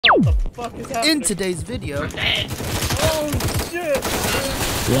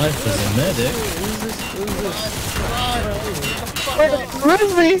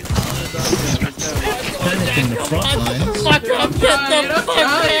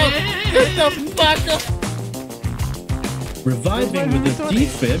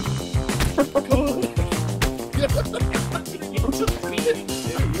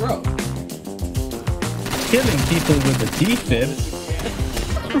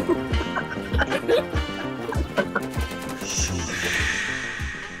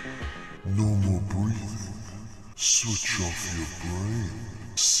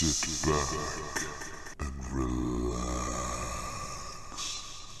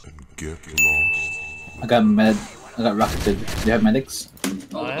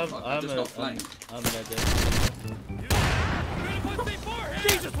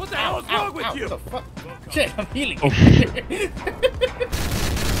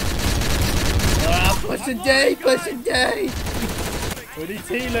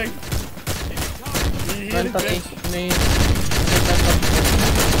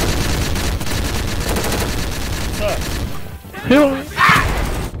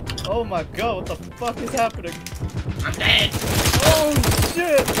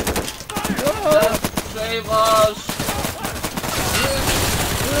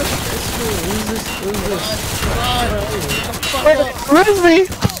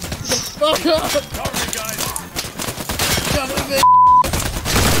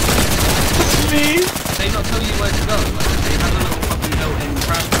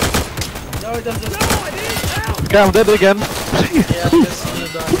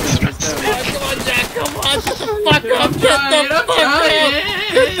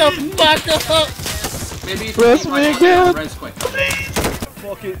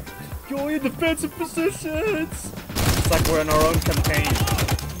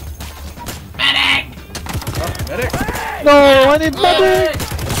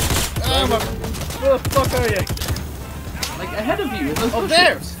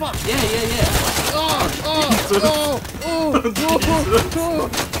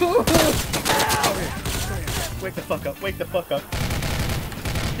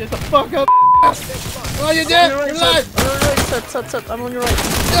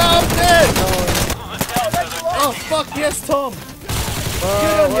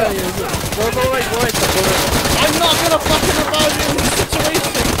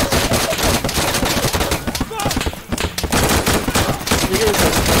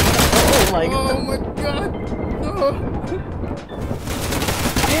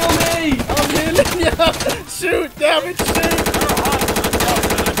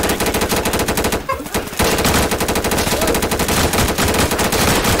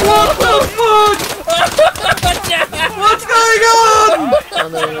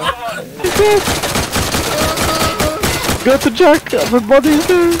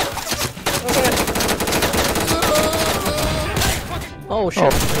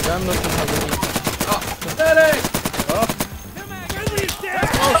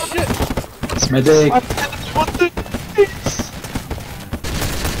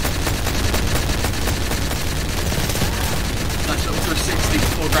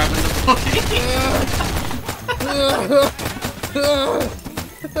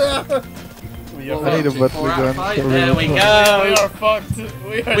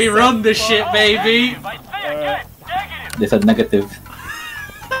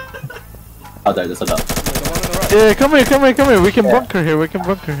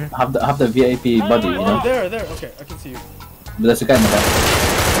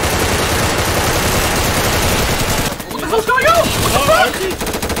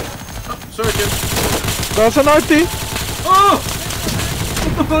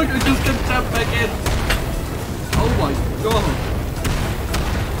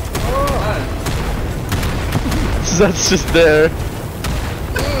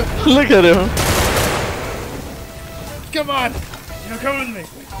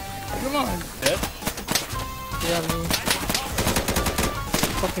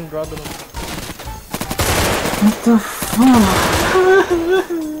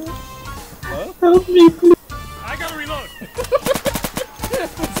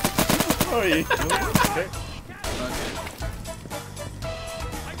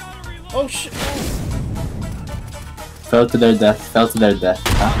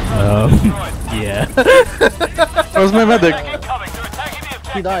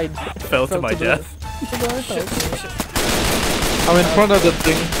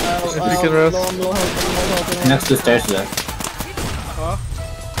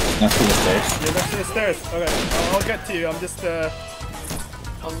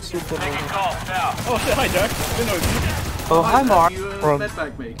I'm super low. Oh shit, hi Jack. Didn't know it was you. Oh, hi Mark. You From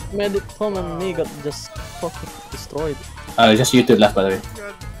medbag me. Medic Tom and me got just fucking destroyed. Just you two left, by the way.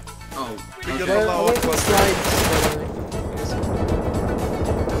 Oh, We got okay. a lot of Slides.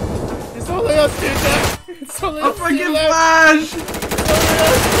 It's only us two, Jack. It's only A us two freaking left. flash!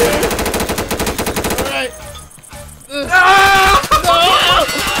 Alright.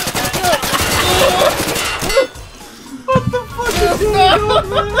 What the fuck is going on,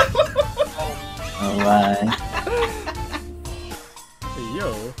 man? Alright. Hey, yo. Oh,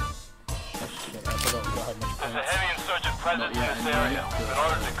 shit, I forgot we had much points. Not yet, anyway.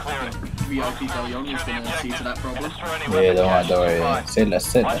 VIP Gallion is gonna see to that problem. Yeah, don't worry. Say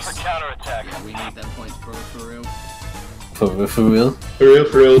less. Yeah, we need them points, bro, for real. For real?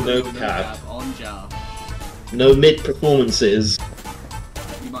 For real, no cap. On jar. No mid performances.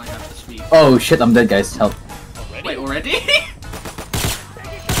 You might have to speak. Oh shit, I'm dead, guys. Help. Wait, already?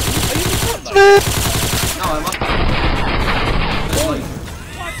 No, I'm up.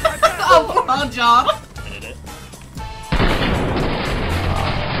 Oh, on jar!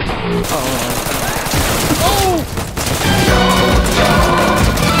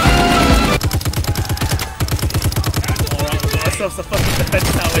 Ourselves a fucking defense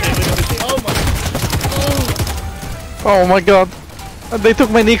tower here. Oh my. Oh my god. And they took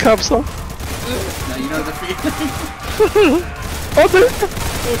my kneecaps off. Now you know the feeling. Oh, they...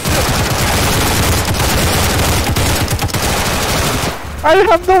 I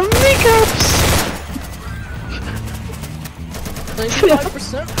have no kneecaps!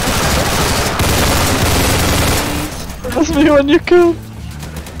 95%. That's me when you kill.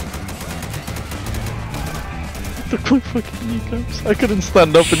 Took my fucking kneecaps. I couldn't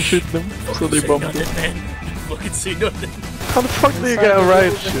stand up and shoot them, so they bumped me. Fucking see nothing. How the fuck do you get a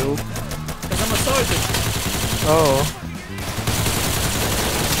riot shield? Because I'm a sergeant. Oh.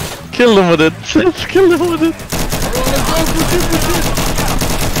 Kill them with it. Kill them with it.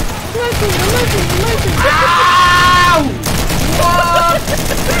 Ow! What?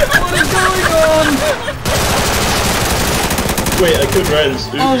 What is going on? Wait, I could res.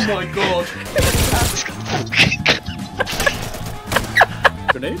 Oops. Oh my god.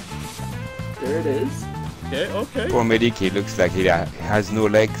 Grenade? There it is. Okay, okay. Poor medic, he looks like he has no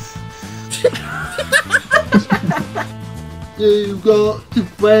legs. You got to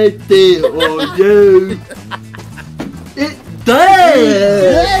wait it or you. It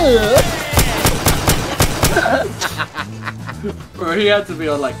does. Bro, he had to be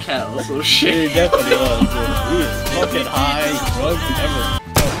on like kettles or shit. He definitely was, dude. He is fucking high, drugs, and everything.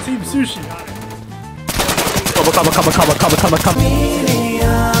 Oh, Team Sushi. Come.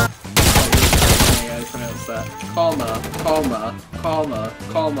 Yeah, I pronounced that.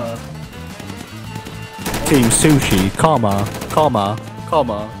 Comma. Team Sushi, Comma.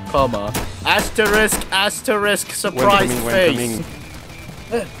 Asterisk, surprise face.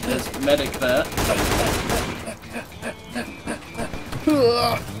 There's medic there.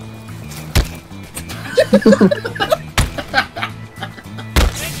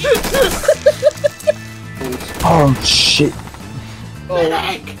 Oh shit.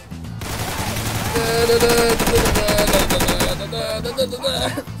 Medic!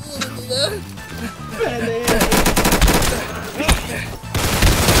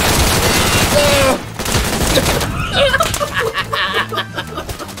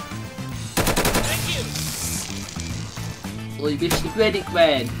 Oi, Mr. Medic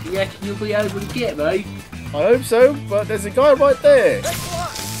Man, you reckon you'll be able to get me? I hope so, but there's a guy right there. That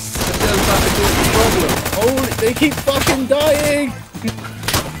sounds like a bit of a problem. Holy, they keep fucking dying.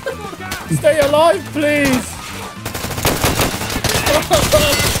 Stay alive, please.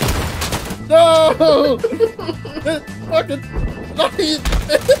 No! Fucking lying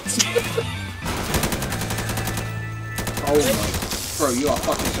bitch. Oh my. Bro, you are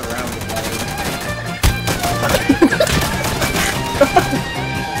fucking surrounded by them.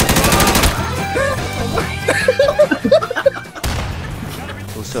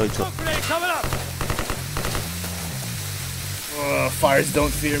 Oh, sorry, Fires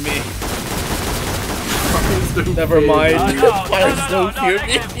don't fear me. Never mind. Fires don't fear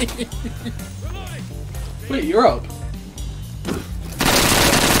me. Wait, you're up.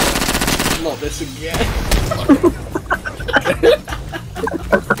 Not this again.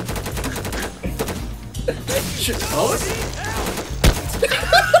 Shit, Alex?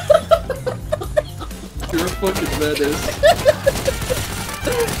 You're a fucking menace.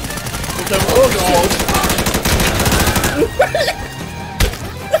 Oh god.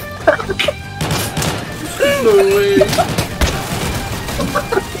 No way.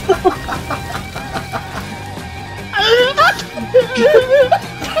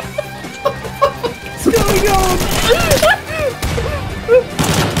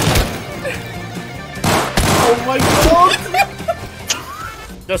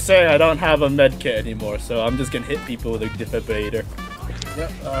 Just saying I don't have a med kit anymore, so I'm just gonna hit people with a defibrillator.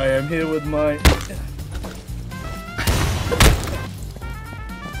 Yep, I am here with my...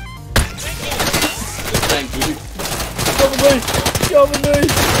 Thank you. Cover me! Cover me!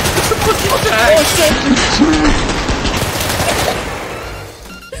 Oh shit!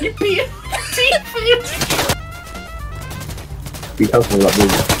 Be careful with that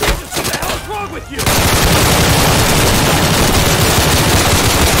building. What the hell is wrong with you?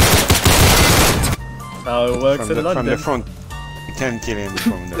 How it works in London. From the front. You can kill him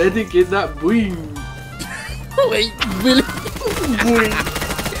from the Let it get that boing. Wait, really? Boing.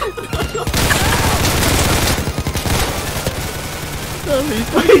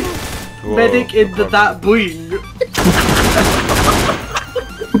 Whoa, Medic no into problem. that boing.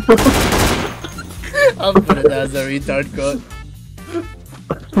 I'll put it as a retard quote.